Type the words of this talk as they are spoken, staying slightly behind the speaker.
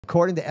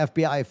According to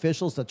FBI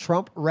officials, the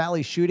Trump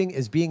rally shooting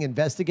is being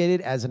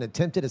investigated as an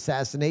attempted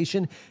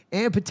assassination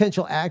and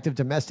potential act of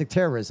domestic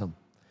terrorism.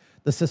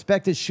 The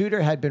suspected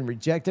shooter had been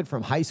rejected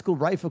from high school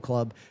rifle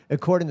club,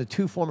 according to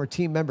 2 former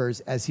team members,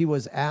 as he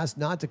was asked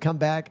not to come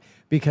back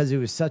because he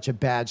was such a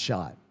bad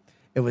shot.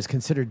 It was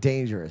considered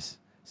dangerous,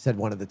 said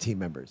one of the team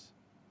members.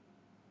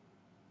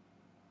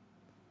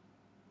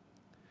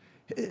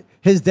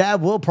 His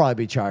dad will probably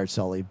be charged,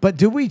 Sully. But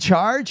do we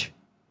charge?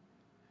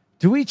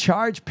 Do we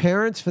charge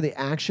parents for the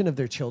action of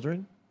their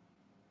children?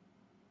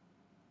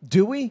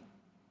 Do we?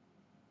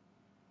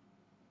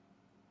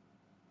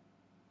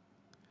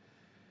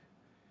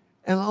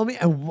 And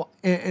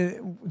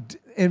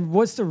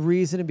what's the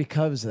reason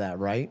because of that,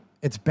 right?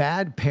 It's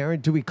bad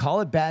parent. Do we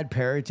call it bad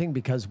parenting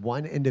because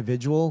one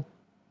individual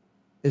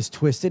is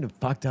twisted and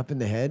fucked up in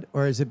the head?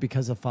 Or is it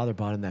because the father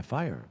bought him that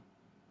firearm?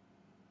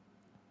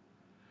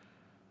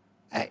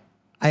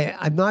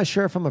 I'm not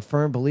sure if I'm a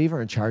firm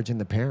believer in charging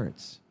the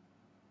parents.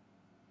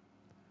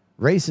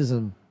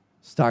 Racism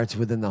starts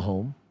within the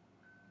home,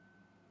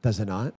 does it not?